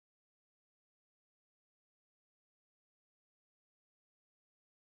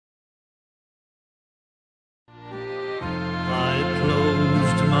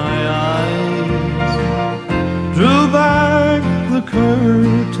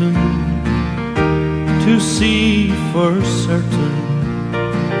see for certain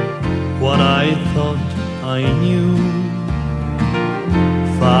what I thought I knew.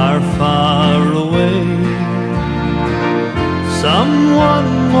 Far, far away,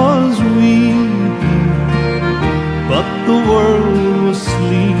 someone was weeping, but the world was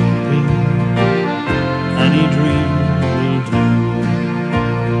sleeping. Any dream will do.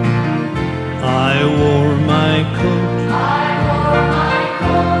 I wore my coat,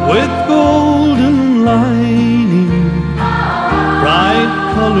 with golden lining, bright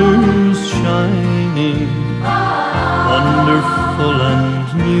colors shining, wonderful and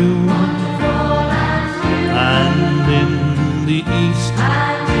new. And in the east,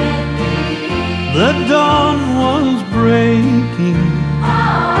 the dawn was breaking,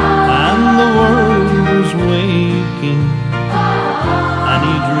 and the world was waking.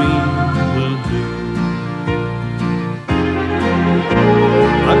 Any dream will do.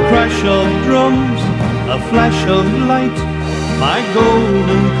 A crash of drums, a flash of light, my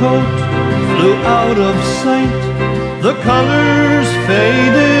golden coat flew out of sight. The colors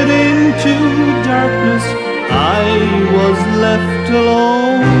faded into darkness, I was left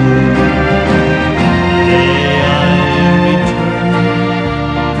alone. May I return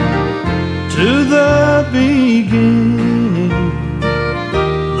to the beginning.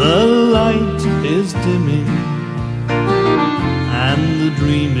 The light is dimming, and the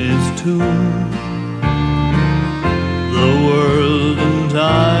dream is too. The world and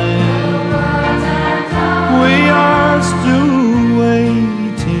I, we are still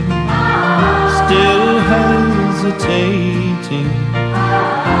waiting, still hesitating.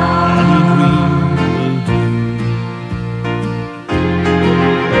 Any dream will do.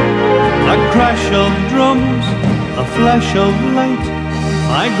 A crash of drums, a flash of light,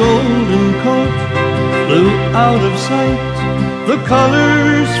 my golden coat flew out of sight. The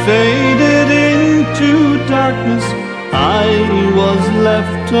colors faded into darkness, I was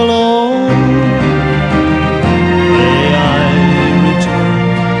left alone. May I return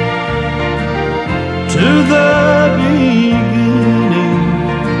to the beginning.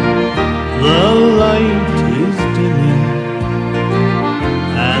 The light is dimming,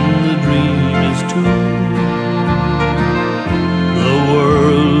 and the dream is too. The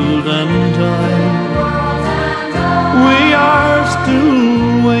world and I, we are still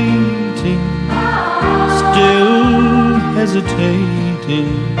waiting, still hesitating.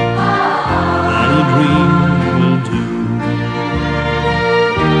 Any dream will do.